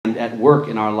at work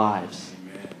in our lives.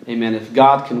 Amen. If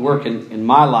God can work in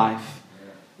my life,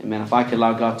 amen, if I can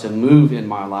allow God to move in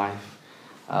my life,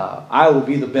 I will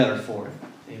be the better for it.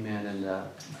 Amen.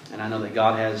 And I know that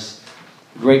God has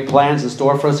great plans in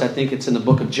store for us. I think it's in the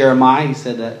book of Jeremiah. He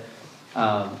said that,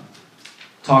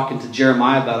 talking to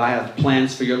Jeremiah about, I have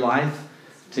plans for your life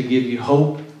to give you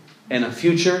hope and a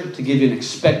future, to give you an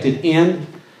expected end.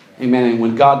 Amen. And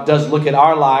when God does look at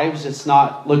our lives, it's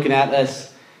not looking at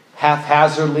us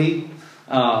haphazardly,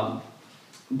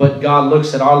 but God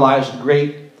looks at our lives with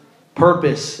great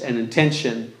purpose and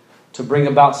intention to bring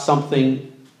about something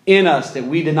in us that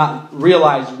we did not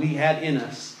realize we had in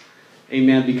us.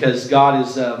 Amen. Because God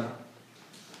is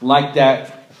like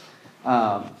that,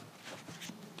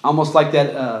 almost like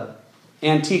that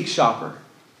antique shopper.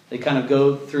 They kind of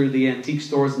go through the antique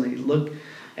stores and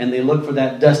they look for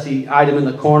that dusty item in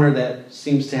the corner that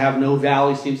seems to have no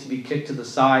value, seems to be kicked to the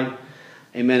side.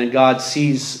 Amen. And God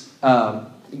sees,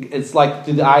 it's like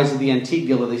through the eyes of the antique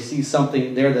dealer, they see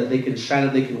something there that they can shine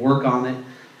it, they can work on it,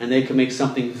 and they can make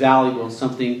something valuable,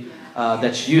 something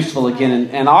that's useful again.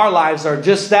 And our lives are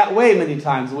just that way many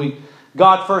times.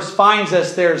 God first finds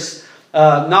us, there's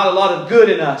not a lot of good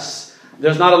in us.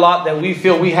 There's not a lot that we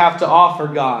feel we have to offer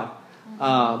God.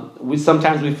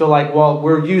 Sometimes we feel like, well,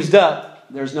 we're used up.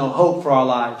 There's no hope for our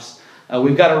lives.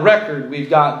 We've got a record. We've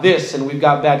got this, and we've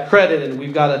got bad credit, and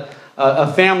we've got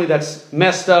a family that's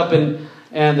messed up, and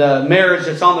a marriage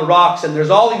that's on the rocks. And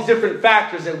there's all these different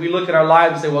factors that we look at our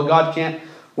lives and say, well, God can't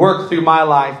work through my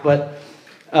life. But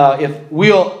if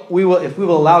we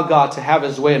will allow God to have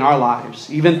His way in our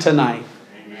lives, even tonight,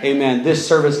 amen, this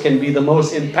service can be the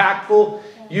most impactful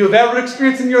you have ever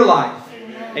experienced in your life.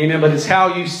 Amen. But it's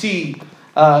how you see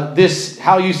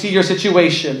how you see your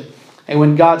situation. And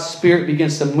when God's Spirit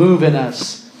begins to move in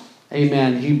us,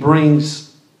 amen, He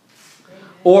brings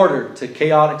order to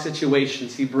chaotic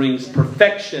situations. He brings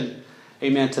perfection,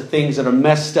 amen, to things that are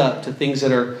messed up, to things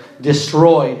that are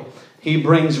destroyed. He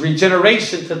brings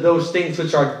regeneration to those things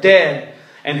which are dead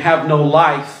and have no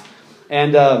life.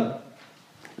 And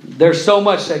there's so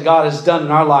much that God has done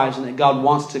in our lives and that God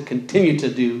wants to continue to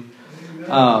do.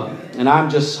 And I'm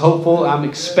just hopeful. I'm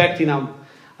expecting. I'm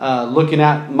looking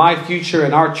at my future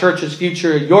and our church's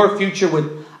future, your future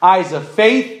with eyes of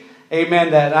faith.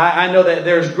 Amen. That I know that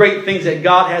there's great things that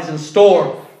God has in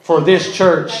store for this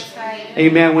church. That's right.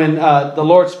 Amen. When the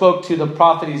Lord spoke to the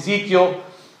prophet Ezekiel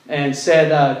and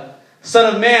said,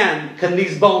 Son of man, can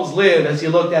these bones live? As he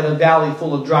looked at a valley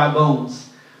full of dry bones.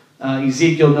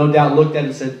 Ezekiel no doubt looked at it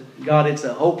and said, God, it's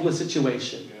a hopeless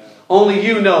situation. Only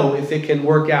you know if it can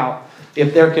work out,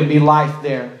 if there can be life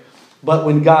there. But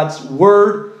when God's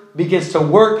word begins to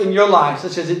work in your life,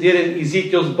 such as it did in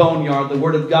Ezekiel's boneyard, the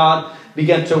word of God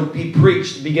began to be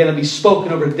preached, began to be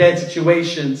spoken over dead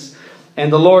situations.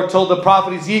 And the Lord told the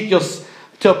prophet Ezekiel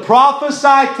to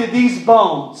prophesy to these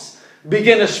bones.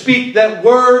 Begin to speak that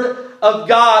word of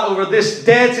God over this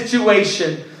dead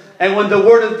situation. And when the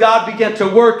word of God began to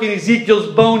work in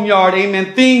Ezekiel's boneyard,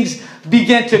 amen, things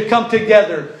began to come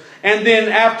together. And then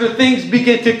after things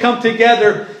began to come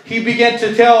together, he began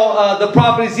to tell the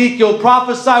prophet Ezekiel,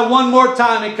 prophesy one more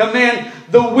time and command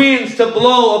the winds to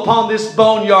blow upon this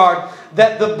boneyard,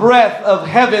 that the breath of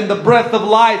heaven, the breath of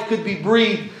life could be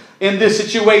breathed in this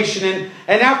situation.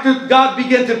 And after God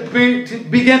began to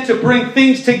bring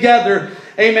things together,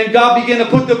 amen, God began to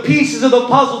put the pieces of the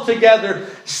puzzle together.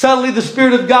 Suddenly the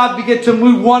Spirit of God began to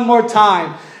move one more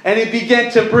time. And it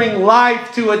began to bring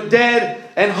life to a dead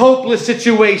and hopeless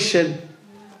situation.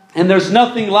 And there's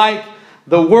nothing like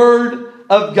the Word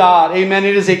of God. Amen.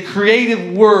 It is a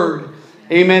creative Word.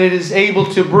 Amen. It is able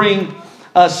to bring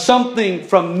something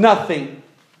from nothing.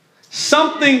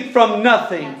 Something from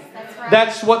nothing. Yes, that's right.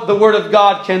 That's what the Word of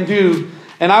God can do.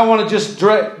 And I want to just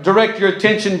direct your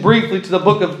attention briefly to the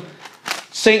book of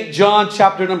St. John,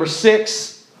 chapter number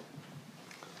 6.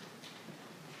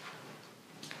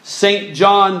 St.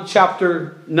 John,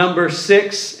 chapter number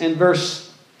 6 and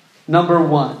verse number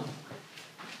 1.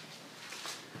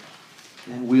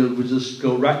 And we'll just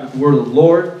go right to the word of the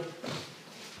Lord.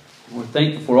 We're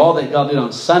thankful for all that God did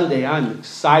on Sunday. I'm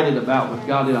excited about what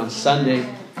God did on Sunday.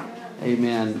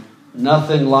 Amen.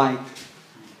 Nothing like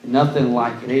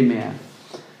it. Amen.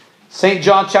 St.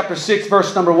 John chapter 6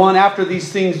 verse number 1. After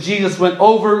these things Jesus went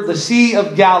over the Sea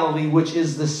of Galilee, which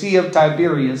is the Sea of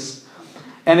Tiberias.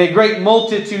 And a great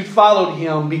multitude followed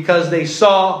him because they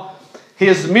saw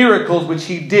his miracles which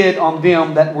he did on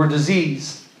them that were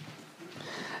diseased.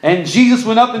 And Jesus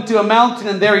went up into a mountain,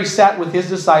 and there he sat with his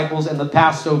disciples, and the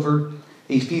Passover,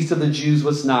 a feast of the Jews,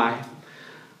 was nigh.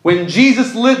 When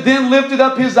Jesus then lifted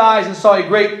up his eyes and saw a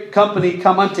great company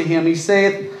come unto him, he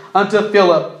saith unto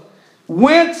Philip,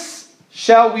 Whence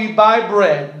shall we buy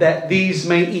bread that these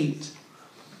may eat?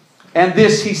 And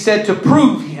this he said to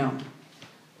prove him.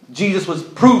 Jesus was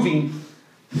proving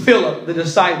Philip, the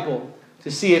disciple,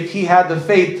 to see if he had the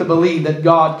faith to believe that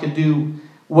God could do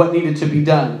what needed to be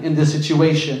done in this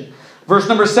situation. Verse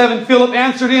number 7, Philip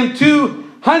answered him,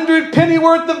 200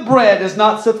 pennyworth of bread is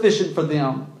not sufficient for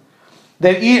them,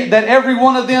 that every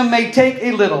one of them may take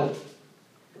a little.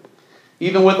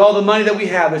 Even with all the money that we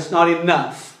have, it's not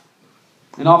enough.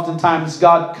 And oftentimes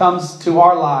God comes to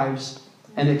our lives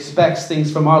and expects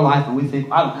things from our life, and we think,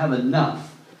 I don't have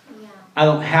enough. I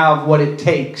don't have what it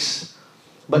takes.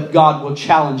 But God will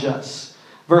challenge us.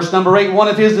 Verse number 8, one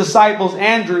of his disciples,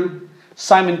 Andrew,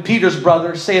 Simon Peter's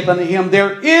brother, saith unto him,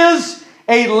 There is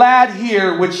a lad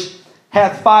here which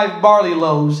hath 5 barley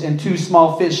loaves and 2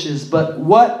 small fishes. But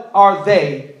what are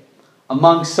they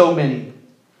among so many?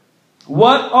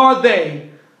 What are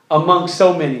they among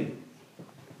so many?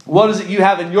 What is it you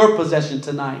have in your possession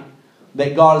tonight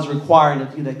that God is requiring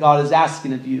of you, that God is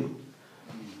asking of you?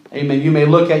 Amen. You may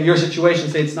look at your situation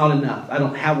and say, it's not enough. I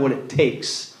don't have what it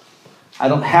takes. I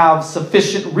don't have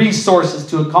sufficient resources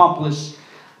to accomplish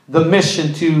the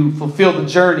mission, to fulfill the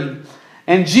journey.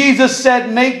 And Jesus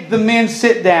said, Make the men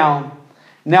sit down.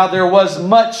 Now there was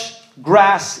much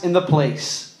grass in the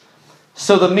place.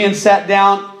 So the men sat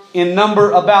down, in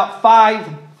number about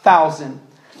 5,000.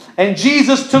 And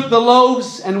Jesus took the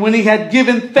loaves, and when he had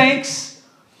given thanks,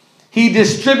 he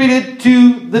distributed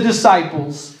to the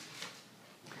disciples,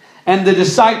 and the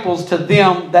disciples to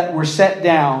them that were set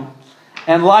down,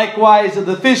 and likewise of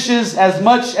the fishes as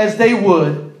much as they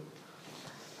would.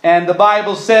 And the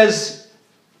Bible says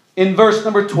in verse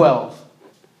number 12,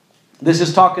 this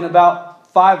is talking about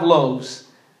 5 loaves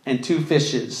and 2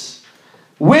 fishes.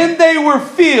 When they were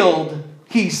filled,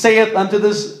 he saith unto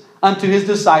his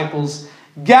disciples,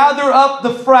 Gather up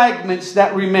the fragments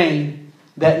that remain,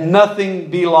 that nothing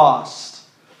be lost.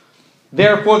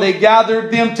 Therefore they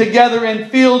gathered them together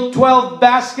and filled 12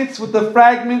 baskets with the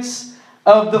fragments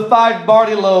of the 5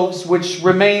 barley loaves, which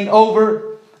remained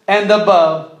over and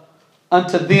above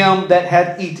unto them that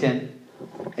had eaten.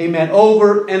 Amen.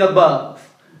 Over and above.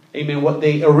 Amen. What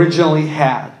they originally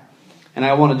had. And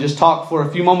I want to just talk for a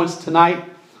few moments tonight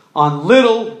on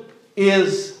little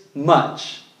is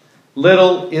much.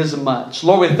 Little is much.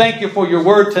 Lord, we thank you for your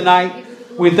word tonight.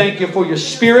 We thank you for your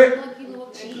spirit.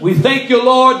 We thank you,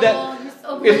 Lord, that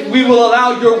if we will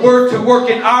allow your word to work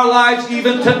in our lives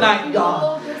even tonight,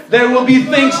 God, there will be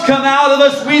things come out of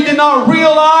us we did not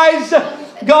realize.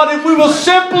 God, if we will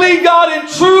simply, God, and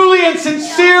truly and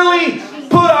sincerely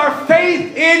put our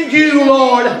faith in you,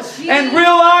 Lord, and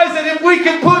realize that if we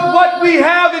can put what we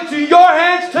have into your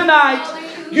hands tonight,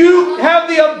 you have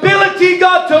the ability,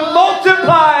 God, to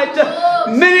multiply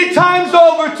it many times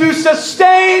over to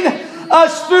sustain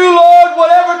us through, Lord,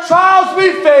 whatever trials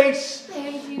we face.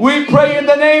 We pray in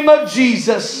the name of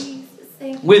Jesus.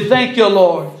 We thank you,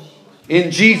 Lord.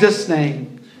 In Jesus'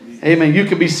 name. Amen. You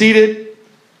can be seated.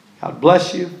 God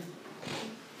bless you.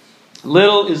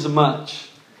 Little is much.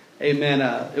 Amen.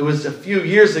 It was a few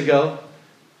years ago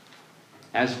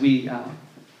as we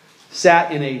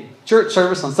sat in a church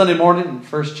service on Sunday morning in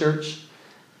First Church.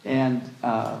 And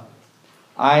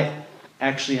I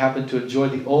actually happened to enjoy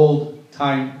the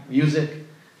old-time music,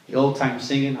 the old-time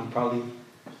singing. I'm probably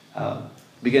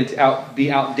beginning to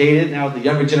be outdated now with the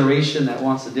younger generation that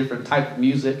wants a different type of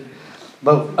music.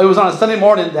 But it was on a Sunday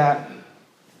morning that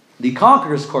the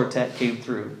Conquerors Quartet came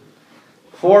through.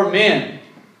 4 men,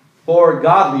 4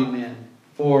 godly men,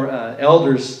 4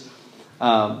 elders.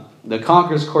 The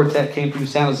Conquerors Quartet came through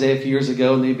San Jose a few years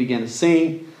ago, and they began to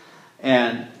sing.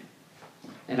 And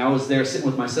I was there sitting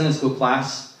with my Sunday school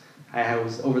class. I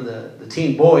was over the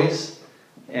teen boys.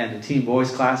 And the teen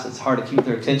boys class, it's hard to keep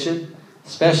their attention,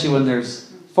 especially when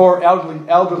there's 4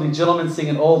 elderly gentlemen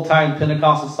singing old-time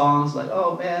Pentecostal songs. Like,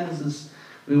 oh man,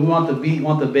 we want the beat, we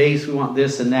want the bass, we want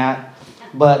this and that.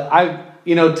 But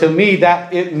to me,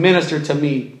 that it ministered to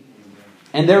me.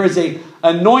 And there is a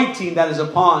anointing that is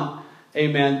upon,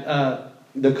 amen,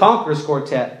 the Conquerors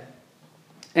Quartet.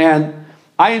 And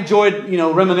I enjoyed,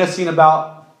 reminiscing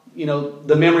about,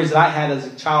 the memories that I had as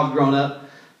a child growing up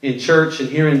in church and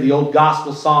hearing the old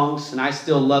gospel songs. And I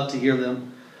still love to hear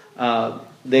them.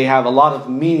 They have a lot of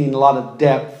meaning, a lot of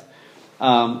depth.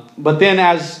 But then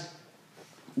as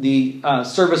the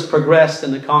service progressed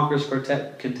and the Conquerors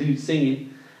Quartet continued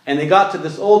singing, and they got to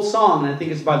this old song, and I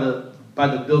think it's by the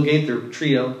Bill Gaither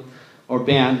trio or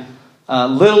band,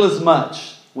 Little is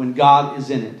Much When God is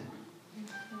in It.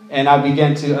 And I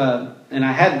began to, and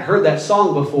I hadn't heard that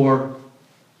song before,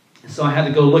 so I had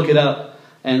to go look it up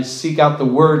and seek out the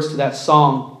words to that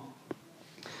song.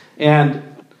 And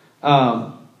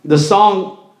The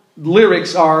song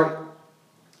lyrics are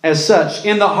as such: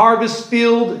 in the harvest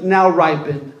field now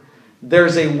ripened,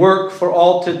 there's a work for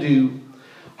all to do.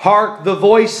 Hark, the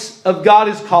voice of God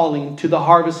is calling, to the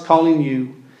harvest calling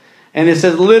you. And it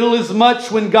says, little is much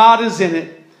when God is in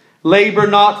it. Labor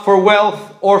not for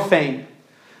wealth or fame.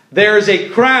 There is a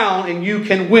crown and you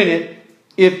can win it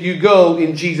if you go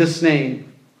in Jesus'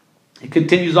 name. It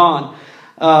continues on.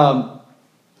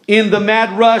 In the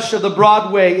mad rush of the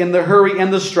Broadway, in the hurry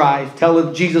and the strife, tell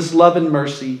of Jesus' love and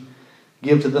mercy.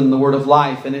 Give to them the word of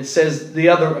life. And it says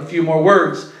a few more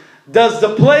words. Does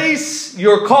the place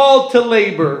you're called to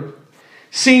labor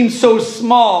seem so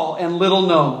small and little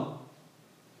known?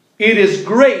 It is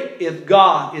great if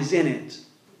God is in it,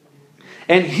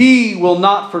 and He will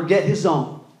not forget His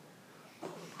own.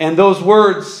 And those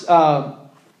words,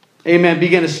 amen,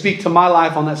 began to speak to my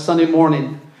life on that Sunday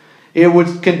morning. It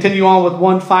would continue on with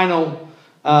one final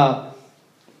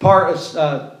part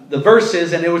of the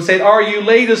verses, and it would say, are you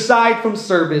laid aside from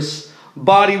service,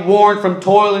 body worn from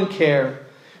toil and care?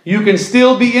 You can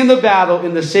still be in the battle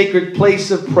in the sacred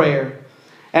place of prayer.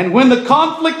 And when the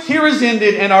conflict here is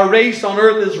ended and our race on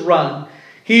earth is run,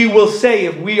 He will say,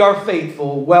 if we are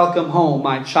faithful, welcome home,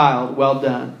 my child, well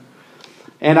done.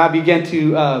 And I began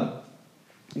to,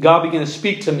 God began to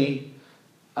speak to me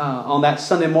on that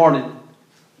Sunday morning.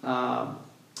 And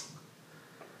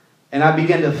I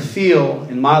began to feel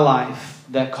in my life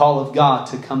that call of God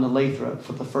to come to Lathrop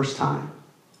for the first time.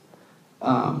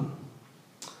 I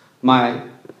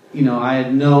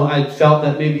felt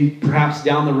that maybe perhaps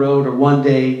down the road or one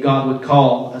day God would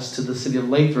call us to the city of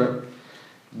Lathrop.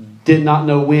 Did not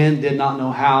know when, did not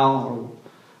know how,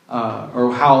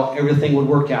 or how everything would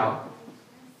work out.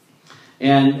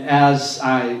 And as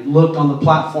I looked on the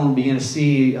platform, began to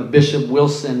see Bishop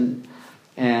Wilson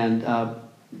and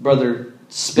Brother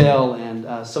Spell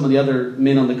and some of the other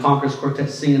men on the Conquerors Quartet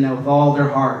singing that with all their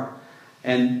heart.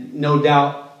 And no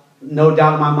doubt in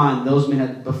my mind, those men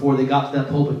had, before they got to that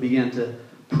pulpit, began to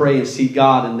pray and seek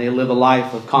God, and they live a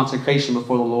life of consecration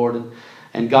before the Lord.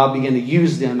 And God began to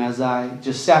use them as I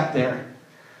just sat there.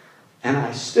 And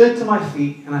I stood to my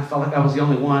feet, and I felt like I was the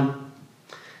only one.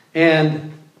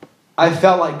 And I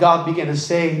felt like God began to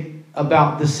say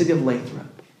about the city of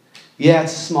Lathrop. Yeah,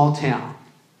 it's a small town.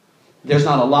 There's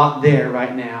not a lot there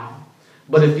right now.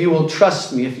 But if you will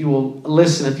trust me, if you will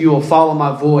listen, if you will follow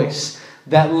my voice,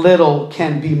 that little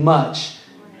can be much,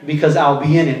 because I'll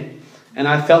be in it. And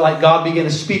I felt like God began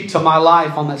to speak to my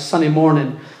life on that Sunday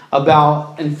morning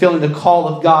about and feeling the call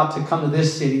of God to come to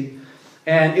this city.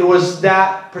 And it was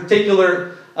that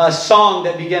particular song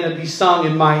that began to be sung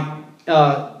in my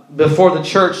before the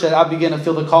church that I began to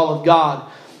feel the call of God.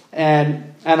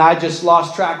 And I just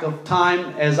lost track of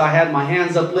time as I had my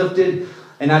hands uplifted,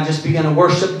 and I just began to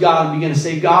worship God and began to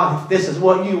say, God, if this is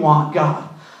what you want, God,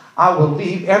 I will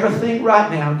leave everything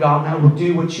right now, God, and I will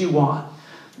do what you want.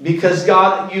 Because,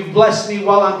 God, you've blessed me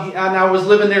while I'm here. And I was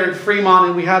living there in Fremont,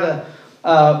 and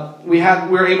we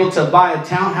were able to buy a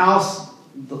townhouse.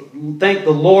 Thank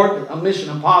the Lord, a mission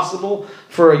impossible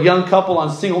for a young couple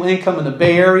on single income in the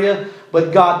Bay Area.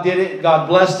 But God did it. God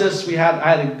blessed us. I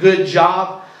had a good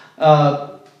job.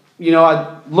 I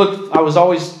was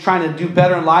always trying to do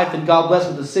better in life, and God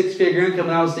blessed me with a 6-figure income.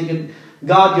 And I was thinking,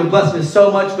 God, you blessed me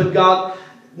so much, but God,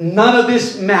 none of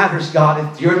this matters,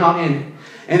 God, if you're not in it.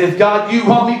 And if, God, you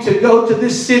want me to go to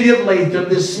this city of Lathrop,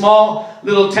 this small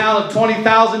little town of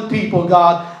 20,000 people,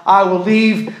 God, I will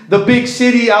leave the big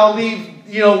city. I'll leave,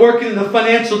 working in the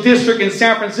financial district in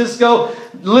San Francisco,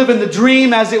 living the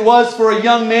dream as it was for a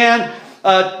young man,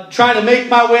 trying to make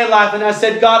my way in life. And I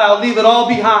said, God, I'll leave it all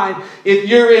behind if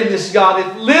you're in this, God.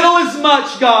 If little is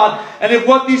much, God, and if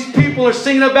what these people are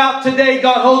singing about today,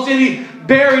 God, holds any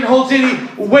bearing, holds any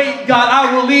weight, God,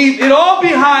 I will leave it all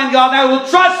behind, God, and I will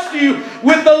trust you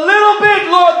with the little bit,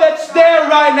 Lord, that's there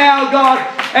right now, God.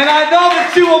 And I know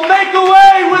that you will make a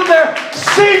way when there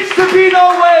seems to be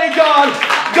no way, God.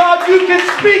 God, you can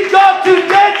speak, God, to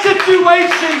dead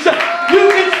situations. You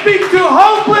can speak to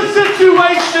hopeless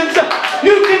situations.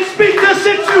 You can speak to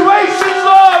situations,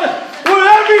 Lord, where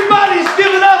everybody's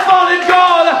given up on it,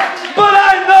 God. But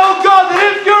I know, God, that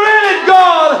if you're in it,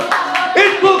 God,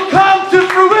 it will come to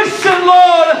fruition,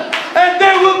 Lord. And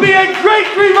there will be a great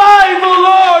revival,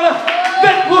 Lord,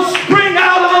 that will spring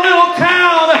out of a little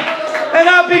town.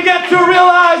 And I began to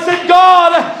realize that,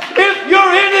 God, if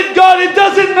you're in it, God, it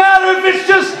doesn't matter if it's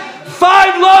just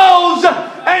 5 loaves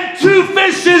and 2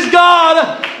 fishes, God.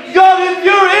 God, if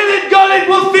you're in it, God, it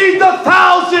will feed the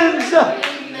thousands.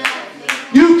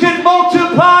 You can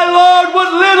multiply, Lord,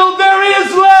 what little there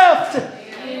is left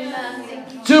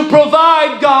to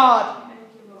provide, God,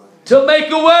 to make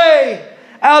a way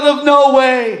out of no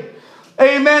way.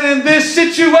 Amen. And this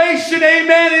situation,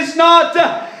 amen, is not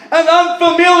an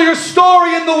unfamiliar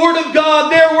story in the Word of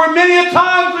God. There were many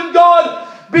times when God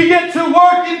began to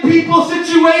work in people's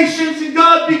situations, and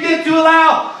God began to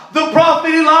allow the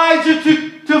prophet Elijah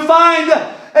to find,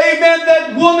 amen,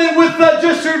 that woman with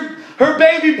just her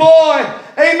baby boy.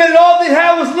 Amen. All they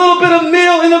had was a little bit of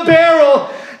meal in a barrel.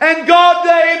 And God,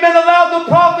 amen, allowed the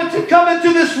prophet to come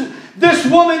into this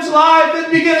woman's life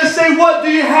and begin to say, what do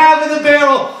you have in the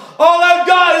barrel? All I've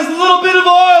got is a little bit of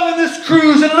oil in this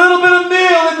cruse and a little bit of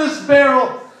meal in this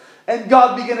barrel. And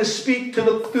God began to speak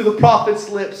through the prophet's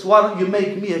lips. Why don't you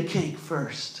make me a cake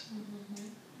first?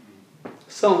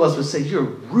 Some of us would say, you're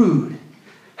rude.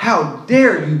 How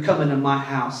dare you come into my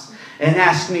house and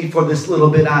ask me for this little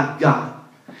bit I've got?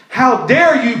 How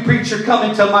dare you, preacher, come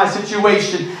into my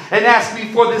situation and ask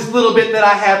me for this little bit that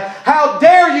I have? How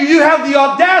dare you? You have the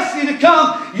audacity to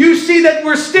come. You see that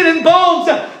we're skin and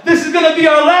bones. This is going to be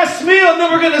our last meal, and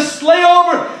then we're going to slay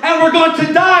over and we're going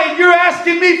to die. And you're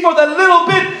asking me for the little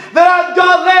bit that I've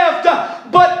got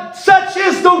left. But such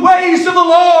is the ways of the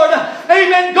Lord.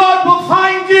 Amen. God will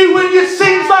find you when it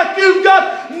seems like you've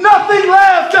got nothing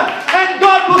left. And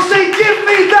God will say, give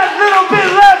me that little bit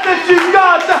left that you've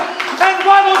got. And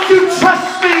why don't you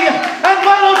trust me? And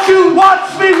why don't you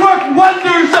watch me work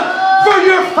wonders for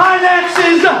your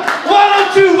finances? Why don't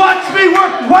you watch me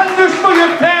work wonders for your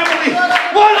family?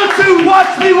 Why don't you watch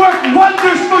me work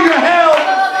wonders for your health?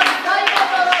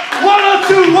 Why don't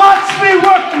you watch me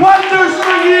work wonders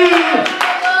for you?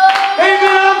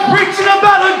 Amen. I'm preaching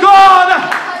about a God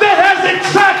that has a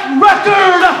track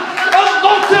record of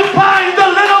multiplying the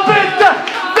little bit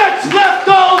that's left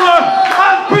over.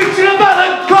 I'm preaching about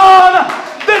a God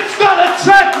that's got a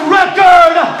track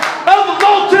record of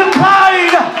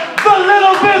multiplying the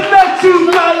little bit that you've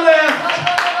got left.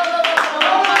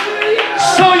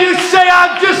 So you say,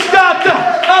 I've just got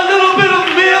a little bit of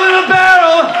meal in a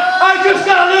barrel. I just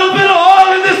got a little bit of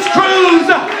oil in this cruse.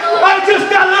 I just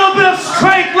got a little bit of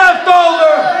strength left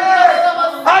over.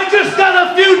 I just got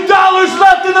a few dollars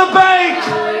left in the bank.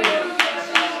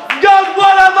 God,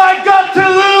 what have I got to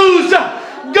lose?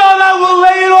 God, I will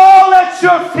lay it all at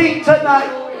your feet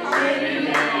tonight.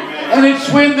 And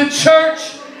it's when the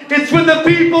church, it's when the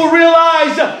people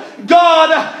realize,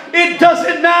 God, it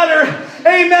doesn't matter,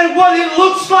 amen, what it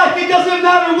looks like. It doesn't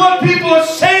matter what people are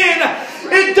saying.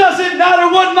 It doesn't matter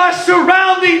what my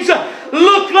surroundings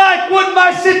look like, what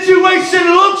my situation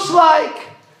looks like.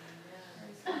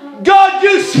 God,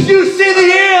 you see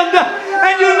the end,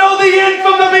 and you know the end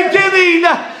from the beginning.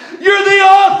 You're the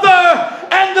author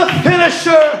and the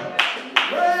finisher.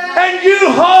 And you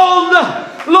hold,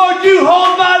 Lord, you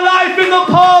hold my life in the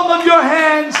palm of your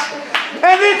hands.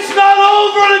 And it's not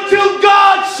over until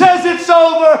God says it's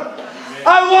over.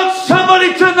 I want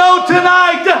somebody to know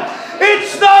tonight,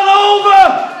 it's not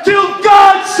over till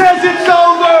God says it's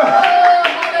over.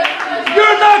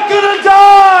 You're not going to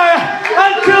die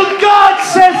until God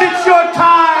says it's your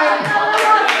time.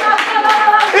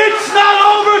 It's not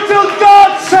over till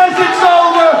God says it's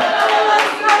over.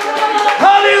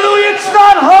 Hallelujah. It's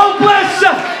not hopeless.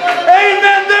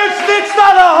 Amen. It's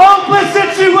not a hopeless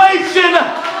situation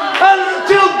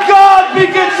until God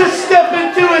begins to step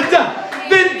into it.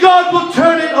 Then God will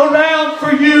turn it around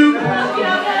for you.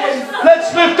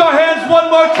 Let's lift our hands one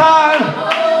more time.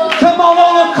 Come on,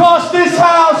 all across this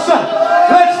house.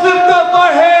 Let's lift up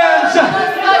our hands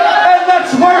and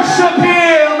let's worship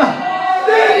Him.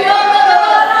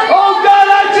 Oh God,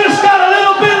 I just got a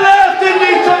little bit left in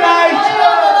me tonight.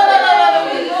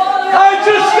 I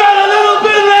just got a little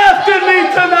bit left in me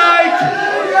tonight.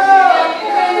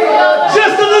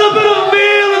 Just a little bit of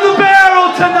meal in the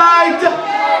barrel tonight.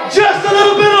 Just a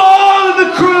little bit of oil in the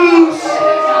cruse.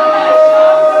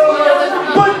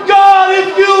 But God,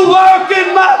 if you work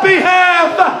in my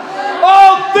behalf,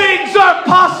 all things are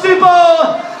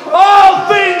possible. All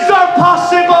things are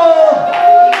possible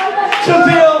to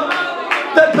them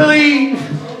that believe.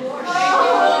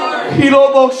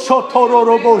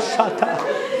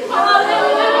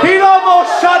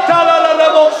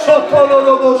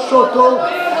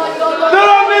 There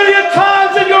are many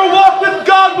times in your walk with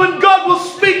God when God will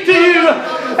speak to you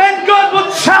and God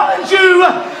will challenge you.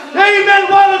 Amen.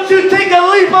 Why don't you take a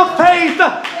leap of faith?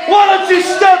 Why don't you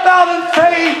step out in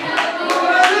faith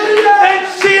and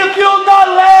see if you'll not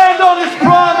land on His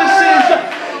promises?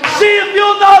 See if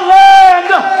you'll not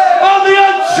land on the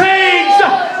unchanged,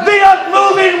 the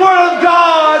unmoving Word of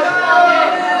God.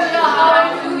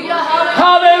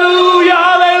 Hallelujah,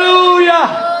 hallelujah.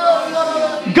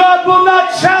 God will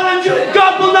not challenge you.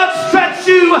 God will not stretch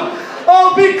you.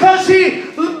 Oh, because He,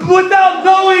 without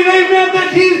knowing, amen,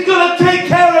 that He's going to take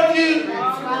care of you.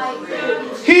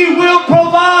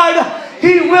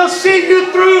 will see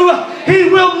you through. He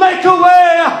will make a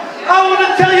way. I want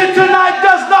to tell you tonight,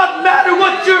 does not matter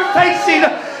what you're facing.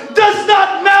 Does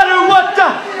not matter what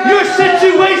your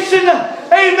situation,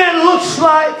 amen, looks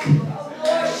like.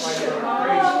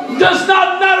 Does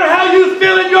not matter how you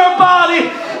feel in your body.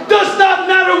 Does not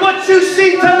matter what you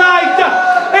see tonight.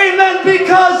 Amen.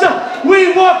 Because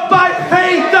we walk by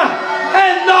faith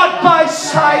and not by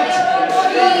sight.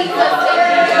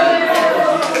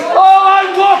 Oh,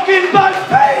 I'm walking by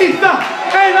faith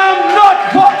and I'm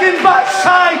not walking by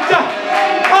sight.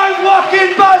 I'm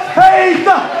walking by faith.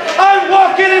 I'm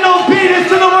walking in obedience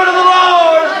to the word of the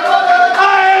Lord.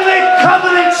 I am a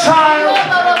covenant child.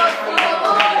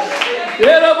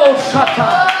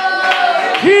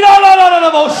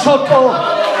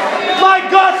 My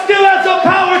God still has the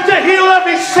power to heal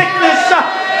every sickness.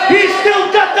 He's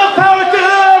still got the power to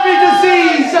heal every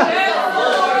disease.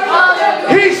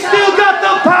 He's still got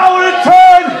the power to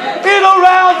turn it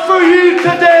around for you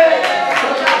today.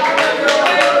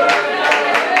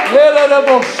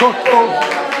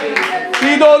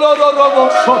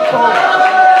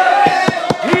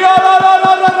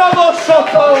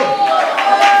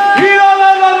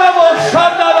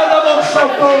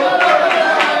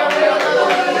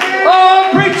 Oh, I'm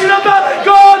preaching about a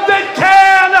God that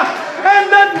can and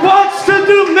that wants to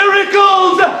do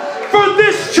miracles for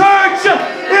this church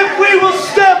if we will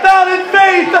step out in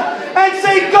faith and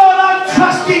say, God, I'm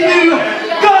trusting you.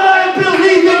 God, I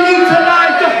believe in you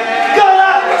tonight. God,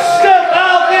 I will step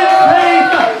out in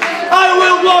faith. I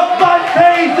will walk by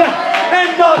faith and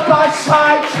not by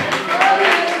sight.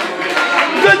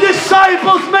 The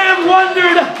disciples may have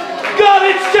wondered, God,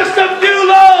 it's just a few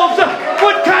loaves.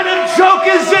 What kind of joke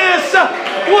is this?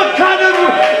 What kind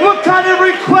of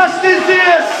request is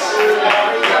this?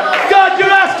 God, you're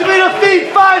asking me to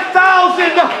feed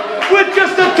 5,000 with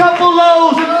just a couple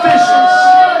loaves and fishes.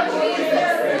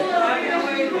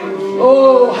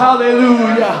 Oh,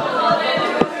 hallelujah.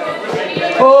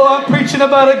 Oh, I'm preaching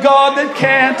about a God that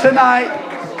can tonight.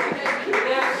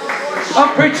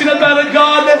 I'm preaching about a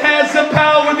God that has the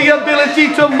power, the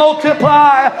ability to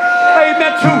multiply.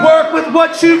 Amen. To work with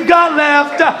what you've got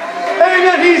left.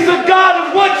 Amen. He's the God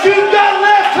of what you've got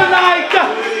left tonight.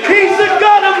 He's the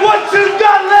God of what you've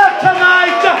got left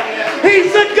tonight.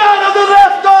 He's the God of the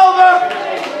leftover.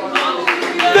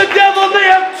 The devil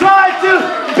may have tried to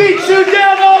beat you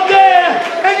down all day,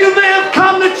 and you may have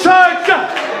come to church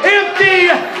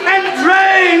empty and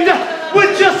drained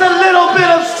with just a little bit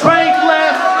of strength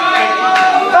left.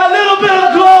 A little bit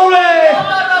of glory.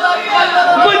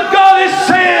 But God is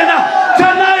saying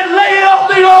tonight, lay it on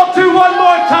the altar one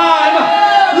more time.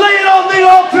 Lay it on the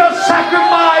altar of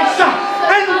sacrifice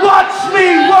and watch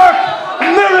me work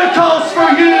miracles for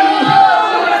you.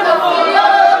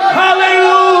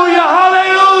 Hallelujah,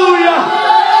 hallelujah.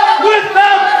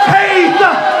 Without faith,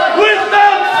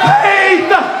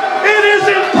 it is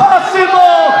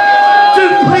impossible to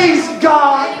please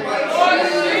God.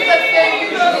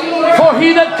 For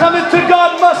he that cometh to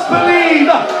God must believe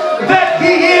that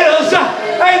he is,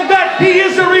 and that he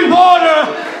is a rewarder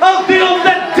of them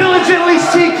that diligently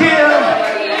seek him.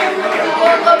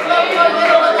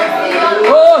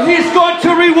 Oh, he's going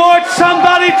to reward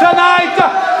somebody tonight,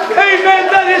 amen,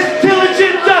 that is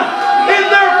diligent in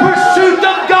their pursuit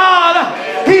of God.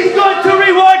 He's going to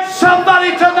reward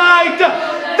somebody tonight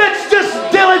that's just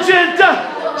diligent,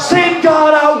 saying,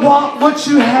 God, I want what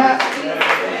you have.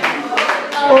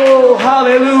 Oh,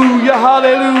 hallelujah,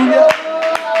 hallelujah.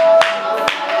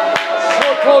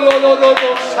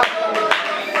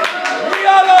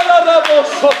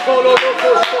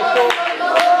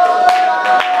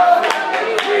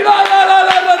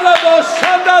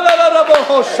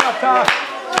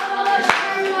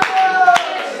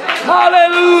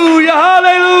 Hallelujah,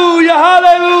 hallelujah,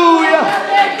 hallelujah.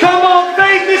 Come on,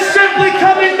 faith is simply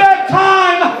coming back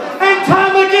time and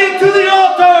time again to the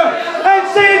altar and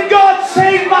saying, God,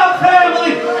 save my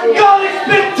family. God, it's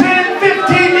been 10,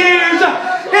 15 years.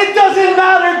 It doesn't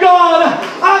matter, God.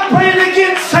 I'm praying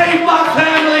again, save my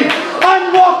family.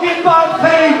 I'm walking by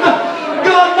faith.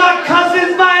 God, my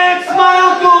cousins, my aunts, my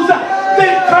uncles,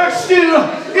 they've cursed you.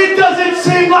 It doesn't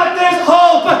seem like there's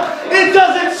hope. It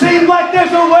doesn't seem like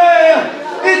there's a way.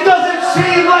 It doesn't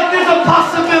seem like there's a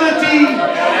possibility.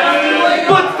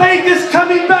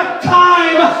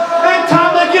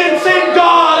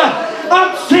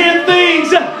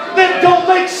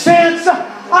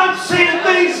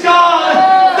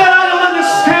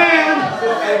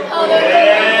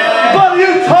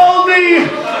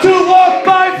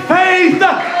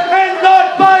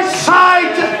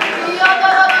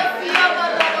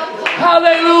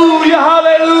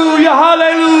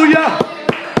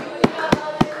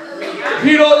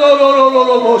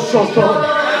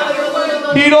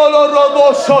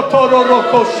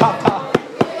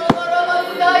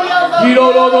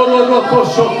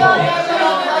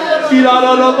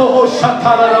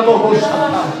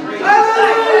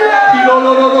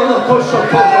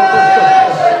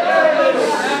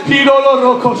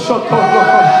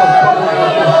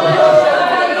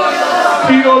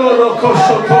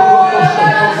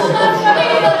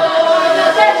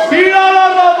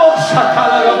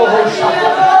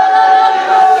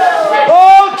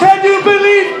 Oh, can you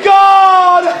believe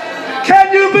God?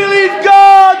 Can you believe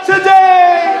God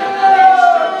today?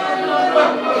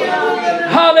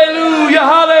 Hallelujah,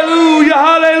 hallelujah,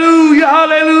 hallelujah,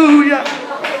 hallelujah.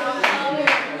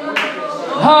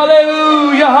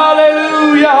 Hallelujah,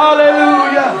 hallelujah,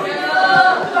 hallelujah.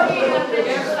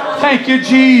 Thank you,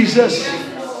 Jesus.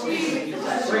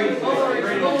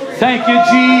 Thank you,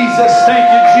 Jesus. Thank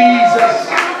you, Jesus.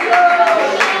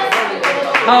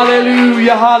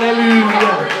 Hallelujah,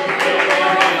 hallelujah.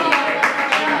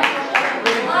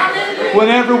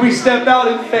 Whenever we step out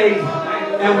in faith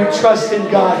and we trust in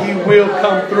God, He will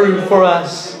come through for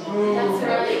us.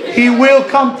 He will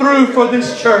come through for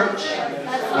this church.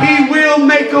 He will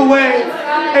make a way.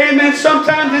 Amen.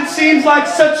 Sometimes it seems like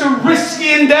such a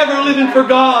risky endeavor living for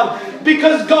God,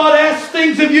 because God asks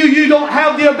things of you you don't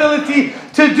have the ability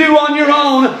to do on your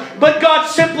own. But God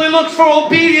simply looks for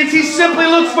obedience. He simply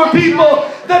looks for people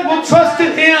that will trust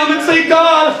in Him and say,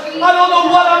 God, I don't know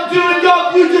what I'm doing.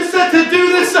 God, you just said to do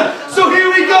this. So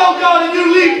here we go, God. And you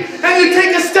leap and you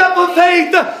take a step of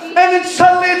faith. And then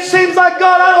suddenly it seems like,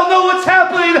 God, I don't know what's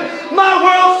happening. My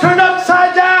world's turned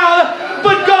upside down.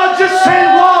 But God just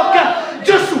said, walk.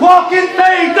 Just walk in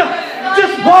faith.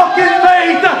 Just walk in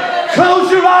faith. Close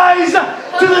your eyes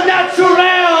to the natural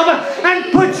realm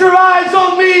and put your eyes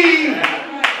on me.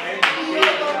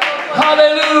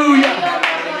 Hallelujah.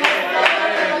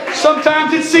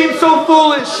 Sometimes it seems so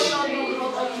foolish.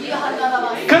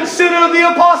 Consider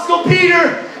the Apostle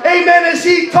Peter. Amen. As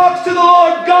he talks to the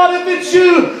Lord, God, if it's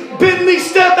you, bid me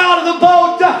step out of the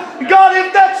boat. God,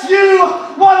 if that's you,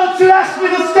 why don't you ask me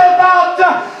to step out?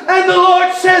 And the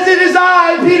Lord says, it is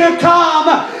I, Peter, come.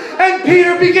 And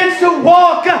Peter begins to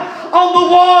walk on the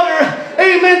water.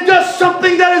 Amen. Does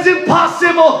something that is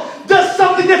impossible. Does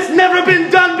something that's never been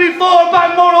done before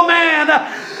by mortal man.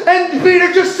 And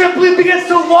Peter just simply begins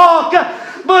to walk.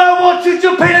 But I want you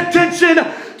to pay attention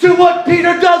to what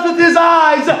Peter does with his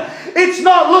eyes. It's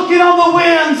not looking on the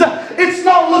winds. It's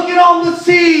not looking on the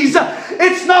seas.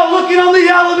 It's not looking on the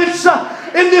elements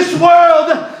in this world.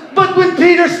 But when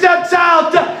Peter steps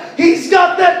out, he's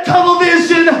got that tunnel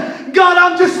vision. God,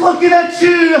 I'm just looking at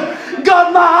you.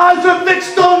 God, my eyes are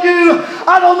fixed on you.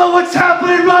 I don't know what's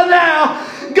happening right now.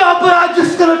 God, but I'm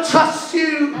just going to trust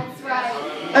you. That's right.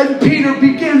 And Peter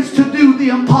begins to do the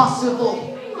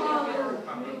impossible.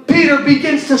 Peter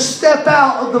begins to step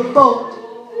out of the boat.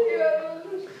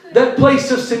 That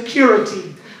place of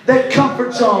security, that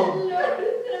comfort zone.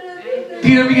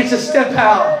 Peter begins to step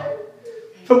out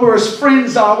from where his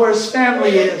friends are, where his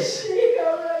family is.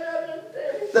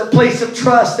 That place of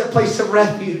trust, that place of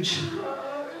refuge.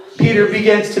 Peter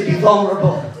begins to be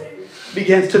vulnerable,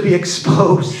 begins to be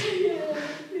exposed.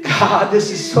 God,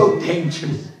 this is so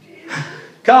dangerous.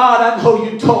 God, I know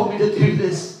you told me to do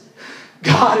this.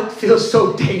 God, it feels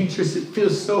so dangerous. It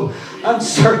feels so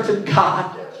uncertain,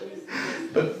 God.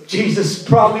 But Jesus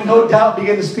probably, no doubt,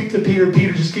 began to speak to Peter.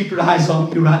 Peter, just keep your eyes on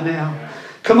me right now.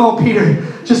 Come on, Peter.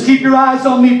 Just keep your eyes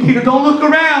on me, Peter. Don't look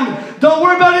around. Don't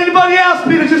worry about anybody else,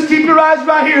 Peter. Just keep your eyes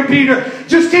right here, Peter.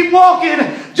 Just keep walking.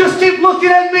 Just keep looking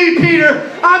at me, Peter.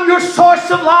 I'm your source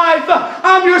of life.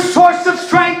 I'm your source of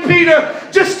strength, Peter.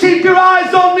 Just keep your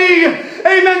eyes on me.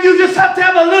 Amen. You just have to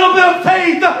have a little bit of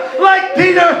faith like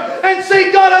Peter and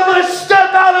say, God, I'm going to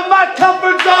step out of my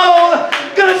comfort zone.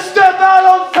 Going to step out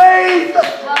on faith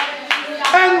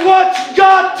and watch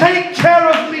God take care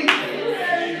of me.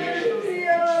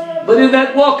 But in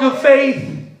that walk of faith,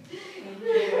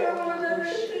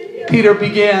 Peter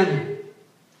began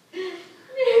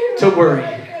to worry.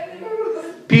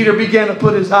 Peter began to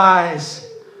put his eyes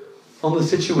on the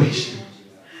situation.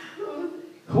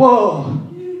 Whoa.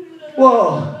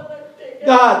 Whoa.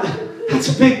 God,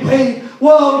 that's a big wave.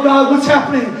 Whoa, God, what's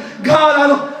happening? God, I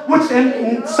don't...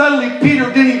 And suddenly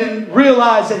Peter didn't even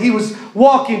realize that he was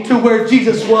walking to where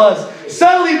Jesus was.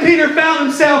 Suddenly Peter found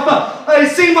himself,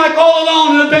 it seemed like all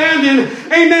alone and abandoned.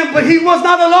 Amen. But he was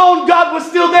not alone. God was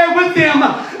still there with him.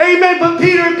 Amen. But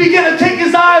Peter began to take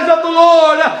his eyes off the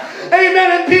Lord.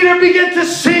 Amen. And Peter began to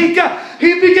sink.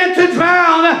 He began to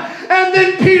drown. And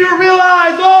then Peter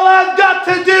realized all I've got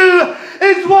to do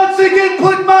is once again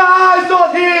put my eyes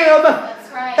on him.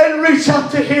 That's right. And reach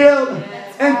out to him.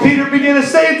 And Peter began to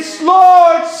say,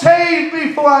 Lord, save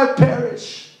me for I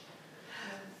perish.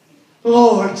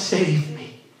 Lord, save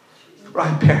me for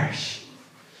I perish.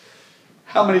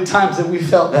 How many times have we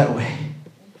felt that way?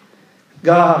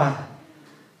 God,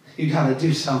 you got to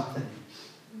do something.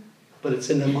 But it's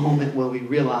in the moment where we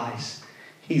realize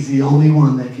he's the only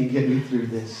one that can get me through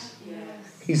this.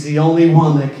 He's the only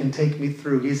one that can take me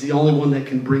through. He's the only one that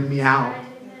can bring me out.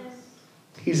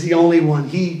 He's the only one.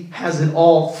 He has it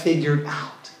all figured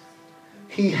out.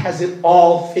 He has it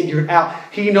all figured out.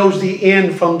 He knows the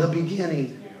end from the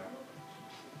beginning.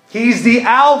 He's the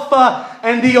Alpha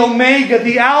and the Omega.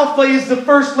 The Alpha is the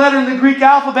first letter in the Greek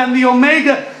alphabet, and the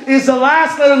Omega is the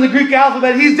last letter in the Greek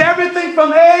alphabet. He's everything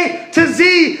from A to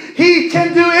Z. He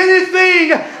can do anything.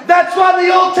 That's why in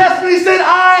the Old Testament he said,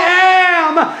 I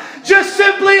am. Just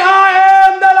simply, I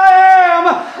am that I am.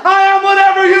 I am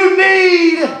whatever you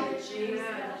need.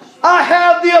 I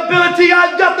have the ability.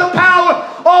 I've got the power.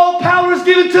 All power is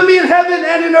given to me in heaven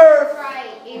and in earth.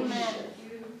 Amen.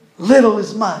 Little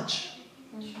is much.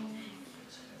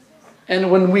 And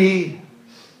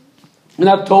and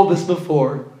I've told this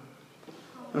before,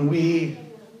 when we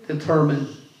determine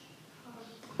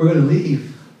we're going to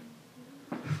leave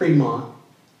Fremont,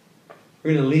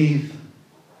 we're going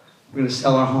to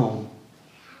sell our home,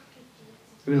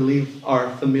 we're going to leave our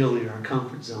familiar, our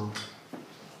comfort zone,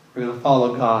 we're going to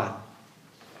follow God,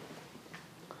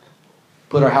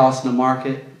 put our house in the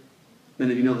market.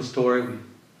 Many of you know the story. We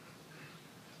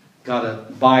got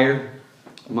a buyer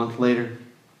a month later.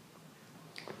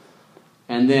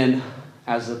 And then,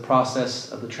 as the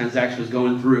process of the transaction was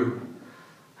going through,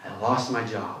 I lost my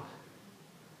job.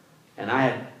 And I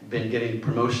had been getting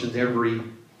promotions every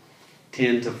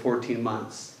 10 to 14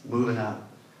 months, moving up.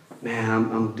 Man,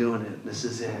 I'm doing it. This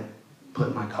is it.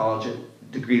 Putting my college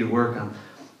degree to work.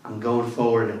 I'm going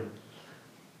forward. And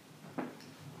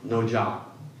no job.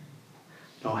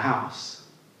 No house.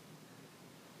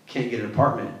 Can't get an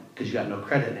apartment because you got no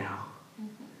credit now.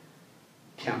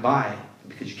 Can't buy it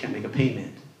because you can't make a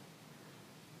payment.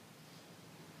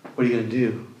 What are you going to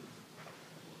do?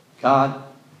 God,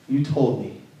 you told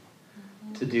me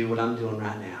to do what I'm doing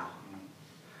right now.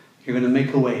 You're going to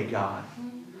make a way, God.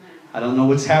 I don't know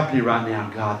what's happening right now,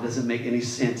 God. It doesn't make any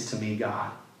sense to me,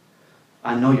 God.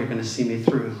 I know you're going to see me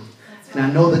through. And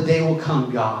I know the day will come,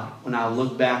 God, when I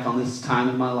look back on this time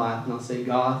in my life and I'll say,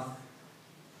 God,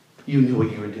 you knew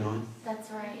what you were doing. That's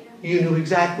right. You knew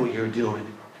exactly what you were doing.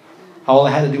 All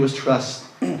I had to do was trust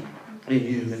in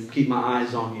you and keep my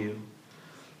eyes on you.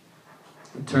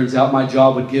 It turns out my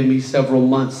job would give me several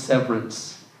months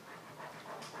severance.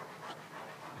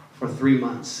 For 3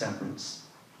 months severance.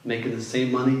 Making the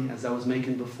same money as I was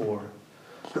making before.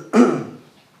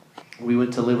 We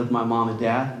went to live with my mom and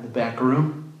dad in the back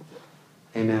room.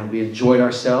 Amen. We enjoyed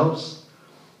ourselves.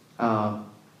 God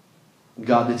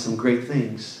did some great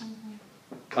things.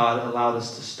 God allowed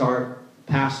us to start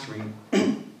pastoring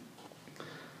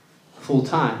full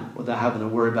time without having to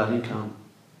worry about income.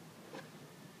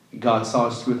 God saw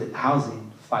us through the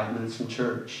housing 5 minutes from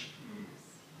church.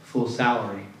 Full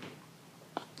salary.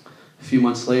 A few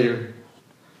months later,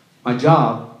 my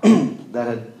job that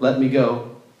had let me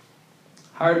go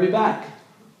hired me back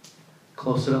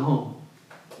closer to home.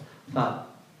 Thought,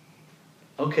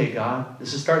 okay, God,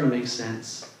 this is starting to make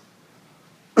sense.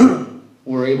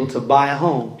 We're able to buy a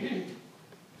home.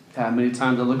 Many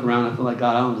times I look around and I feel like,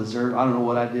 God, I don't know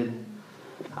what I did.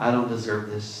 I don't deserve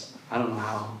this. I don't know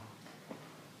how.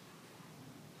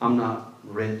 I'm not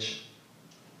rich.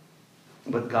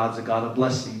 But God's a God of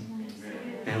blessing.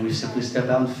 And we simply step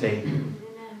out in faith.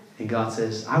 And God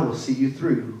says, I will see you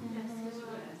through.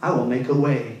 I will make a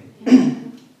way.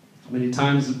 Many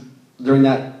times during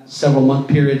that several month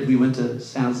period, we went to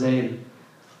San Jose. And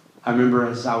I remember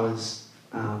as I was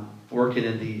working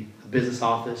in the business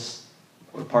office,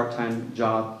 or a part-time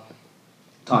job,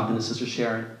 talking to Sister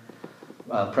Sharon,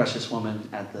 a precious woman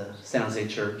at the San Jose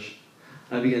church.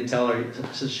 And I began to tell her,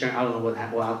 Sister Sharon, I don't know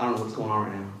what's going on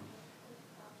right now.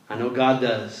 I know God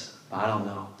does, but I don't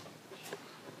know.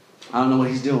 I don't know what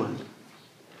He's doing.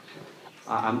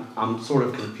 I'm sort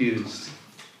of confused.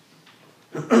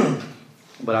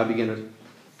 But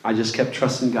I just kept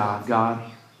trusting God. God,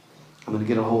 I'm going to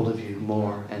get a hold of you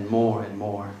more and more and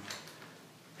more.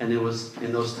 And it was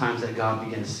in those times that God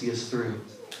began to see us through.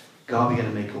 God began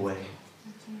to make a way.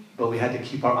 But we had to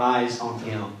keep our eyes on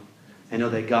Him and know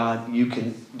that, God, you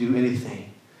can do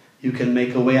anything. You can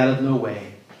make a way out of no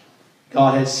way.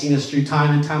 God has seen us through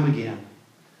time and time again.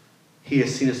 He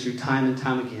has seen us through time and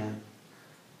time again.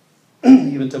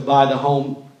 Even to buy the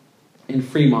home in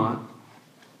Fremont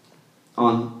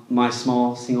on my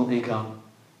small single income.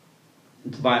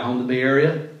 And to buy a home in the Bay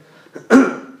Area,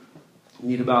 you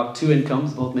need about 2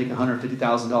 incomes, both making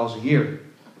 $150,000 a year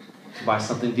to buy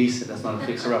something decent that's not a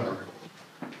fixer-upper.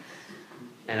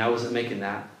 And I wasn't making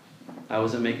that. I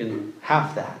wasn't making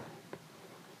half that.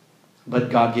 But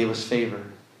God gave us favor.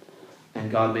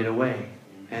 And God made a way.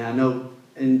 And I know,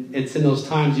 and it's in those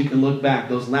times you can look back,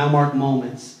 those landmark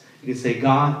moments. You can say,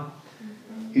 God,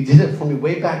 you did it for me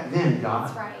way back then, God.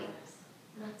 That's right.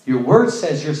 Your word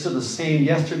says you're still the same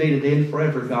yesterday, today, and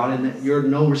forever, God, and that you're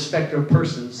no respecter of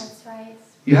persons. That's right.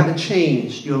 You haven't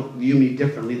changed. You don't view me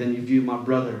differently than you view my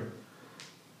brother.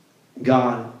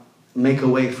 God, make a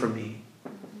way for me.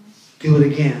 Do it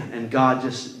again. And God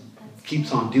just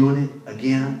keeps on doing it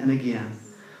again and again.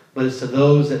 But it's to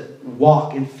those that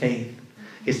walk in faith.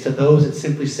 It's to those that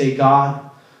simply say,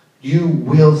 God, you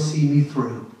will see me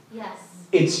through. Yes.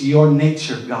 It's your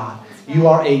nature, God. You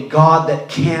are a God that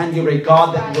can. You're a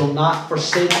God that will not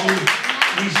forsake you.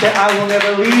 You said, I will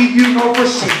never leave you nor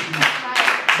forsake you.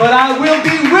 But I will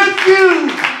be with you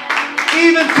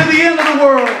even to the end of the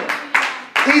world.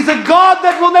 He's a God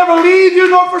that will never leave you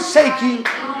nor forsake you.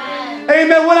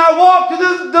 Amen. When I walk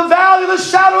through the valley of the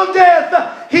shadow of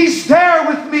death, He's there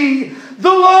with me. The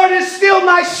Lord is still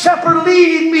my shepherd,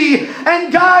 leading me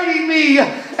and guiding me.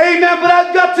 Amen. But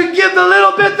I've got to give the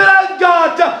little bit that I've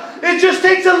got. It just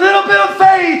takes a little bit of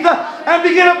faith and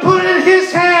begin to put it in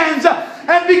His hands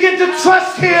and begin to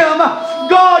trust Him.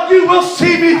 God, you will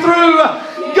see me through.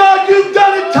 God, you've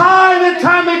done it time and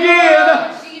time again.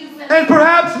 And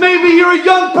perhaps maybe you're a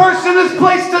young person in this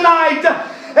place tonight,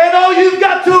 and all you've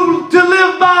got to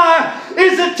live by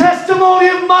is a testimony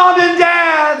of mom and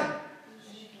dad.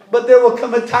 But there will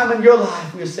come a time in your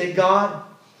life when you say, God,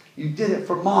 you did it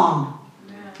for mom.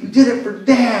 You did it for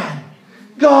dad.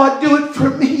 God, do it for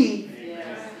me.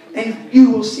 And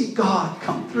you will see God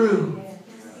come through.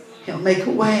 He'll make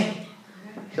a way.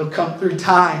 He'll come through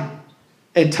time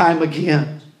and time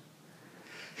again.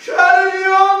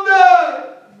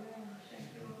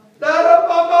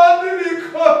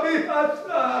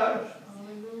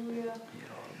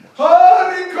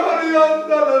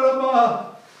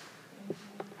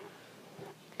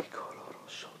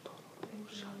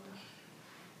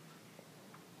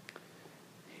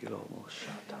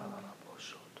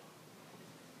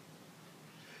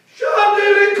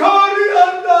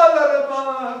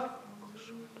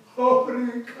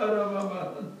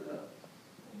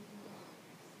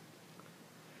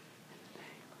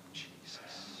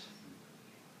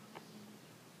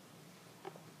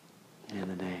 In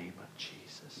the name of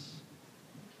Jesus.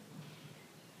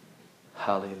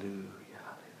 Hallelujah. Hallelujah.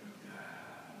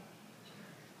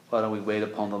 Why don't we wait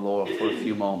upon the Lord for a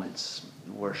few moments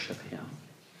and worship Him.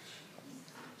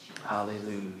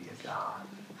 Hallelujah, God.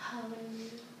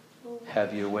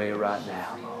 Have your way right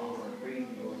now, Lord.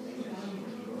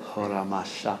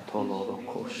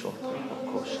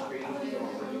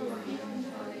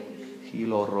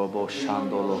 Hilo robo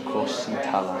shandolo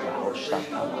kositala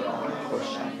rahoshatala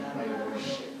koshana.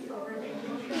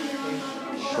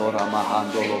 Shora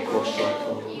mahandolo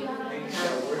kosoto.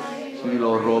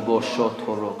 Hilo robo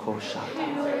shotolo koshata.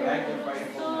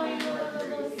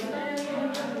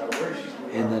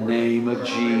 In the name of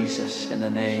Jesus, in the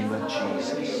name of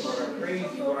Jesus.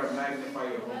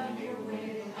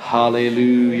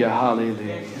 Hallelujah,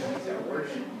 hallelujah.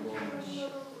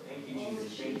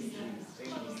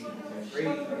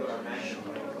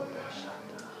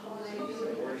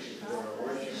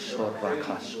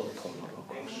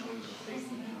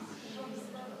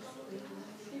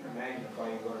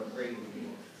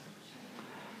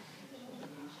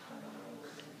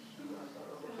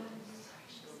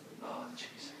 Oh,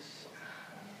 Jesus.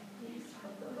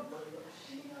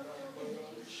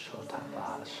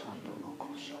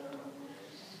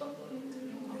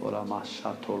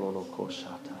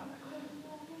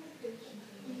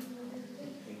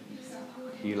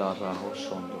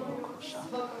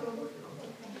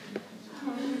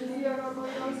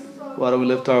 Why don't we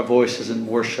lift our voices and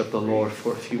worship the Lord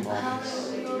for a few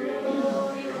moments?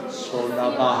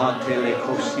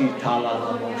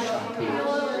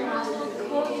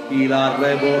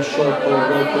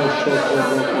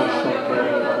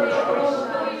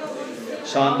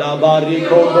 Shanda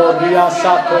bariko doria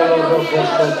satolo roko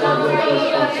shoto roko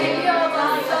shoto.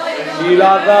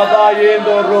 Ila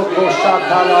rabayendo roko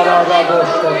shatala rabo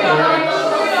shoto.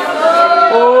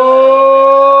 Oh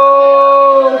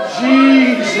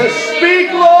Jesus, speak,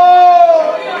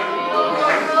 Lord.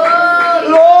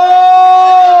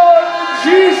 Lord,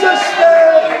 Jesus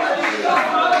name.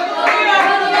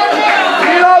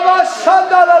 Ila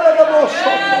bashandala rabo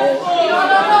shoto.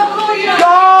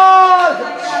 God,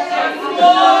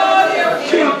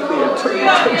 keep the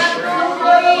interpretation.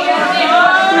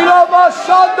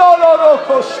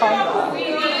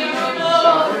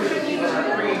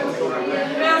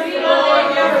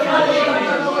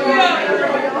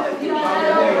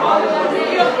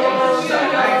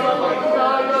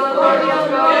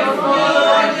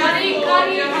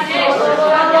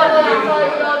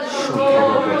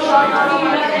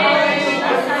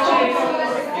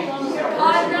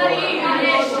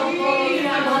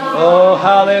 Oh,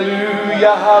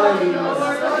 hallelujah, hallelujah.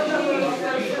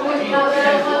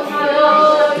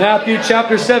 Matthew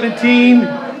chapter 17,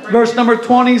 verse number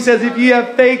 20 says, if ye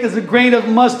have faith as a grain of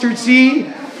mustard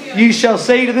seed, ye shall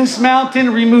say to this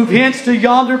mountain, remove hence to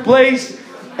yonder place,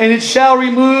 and it shall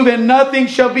remove, and nothing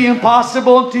shall be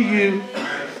impossible unto you.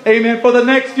 Amen. For the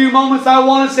next few moments, I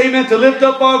want us, amen, to lift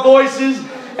up our voices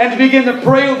and to begin to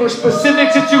pray over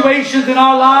specific situations in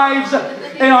our lives,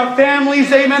 in our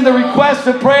families. Amen. The requests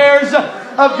and prayers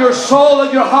of your soul,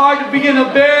 of your heart, to begin to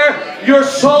bear your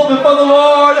soul before the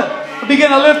Lord. Begin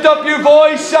to lift up your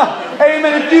voice.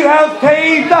 Amen. If you have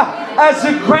faith as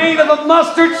a grain of a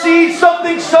mustard seed,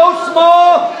 something so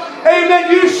small,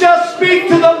 amen, you shall speak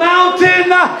to the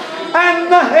mountain,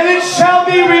 and it shall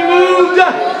be removed,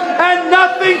 and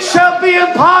nothing shall be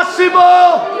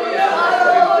impossible.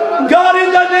 God,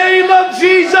 in the name of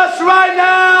Jesus right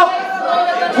now,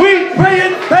 we pray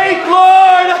in faith,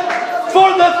 Lord,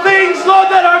 for the things, Lord,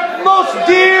 that are most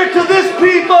dear to this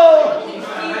people.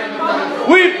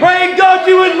 We pray, God,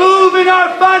 you would move in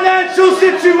our financial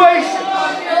situation.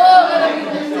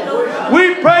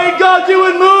 We pray, God, you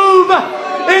would move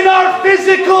in our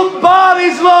physical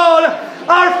bodies, Lord,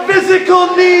 our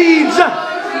physical needs.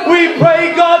 We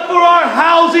pray, God, for our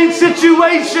housing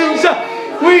situations.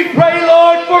 We pray,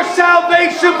 Lord, for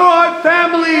salvation for our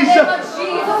families.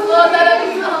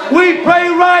 We pray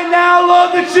right now,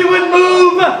 Lord, that you would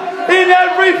move in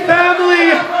every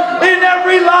family, in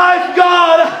every life,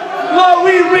 God. Lord,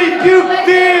 we rebuke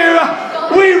fear.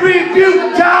 We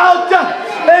rebuke doubt.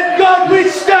 And God, we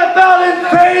step out in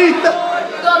faith.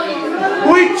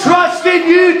 We trust in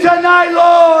you tonight,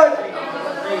 Lord,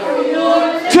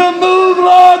 to move,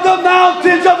 Lord, the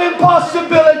mountains of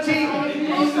impossibility.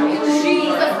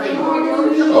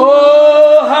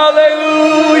 Oh,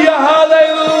 hallelujah,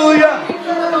 hallelujah.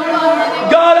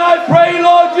 God, I pray,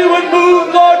 Lord, you would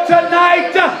move, Lord,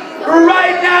 tonight,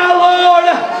 right now, Lord,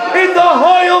 in the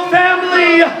Hoyle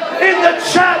family, in the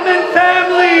Chapman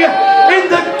family, in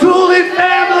the Dooley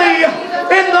family,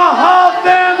 in the Hall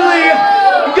family,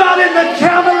 God, in the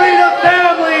Camarena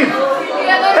family,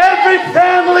 every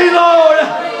family, Lord,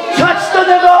 touch the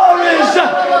Navarres,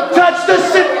 touch the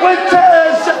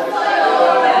Cifuentes,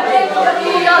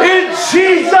 in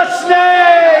Jesus'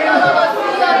 name,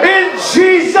 in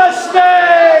Jesus'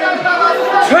 name,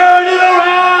 turn it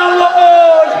around,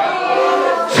 Lord,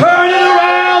 turn it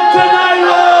around tonight,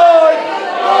 Lord.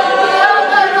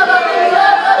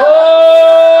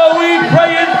 Oh, we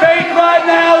pray in faith right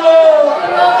now, Lord.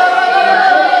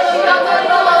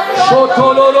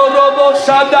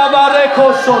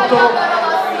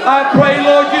 I pray,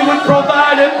 Lord, you would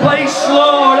provide a place,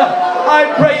 Lord. I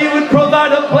pray you would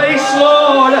provide a place,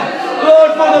 Lord.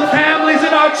 Lord, for the families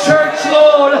in our church,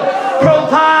 Lord.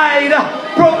 Provide,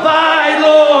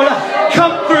 Lord.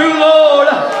 Come through, Lord.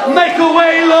 Make a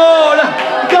way, Lord.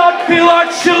 God, fill our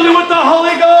children with the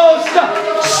Holy Ghost.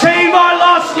 Save our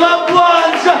lost loved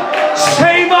ones.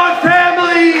 Save our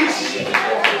families.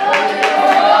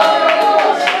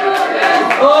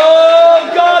 Oh,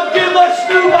 God, give us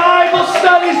new Bible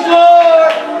studies,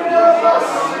 Lord.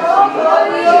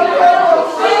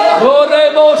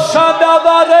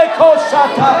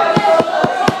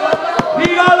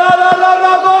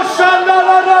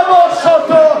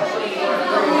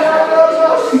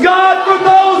 God, for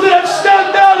those that have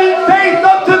stepped out in faith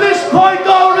up to this point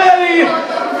already,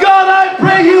 God, I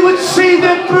pray you would see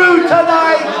them through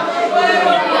tonight.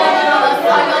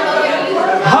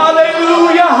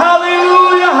 Hallelujah,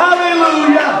 hallelujah,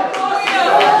 hallelujah.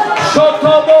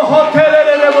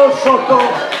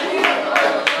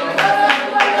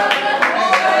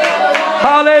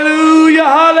 Hallelujah.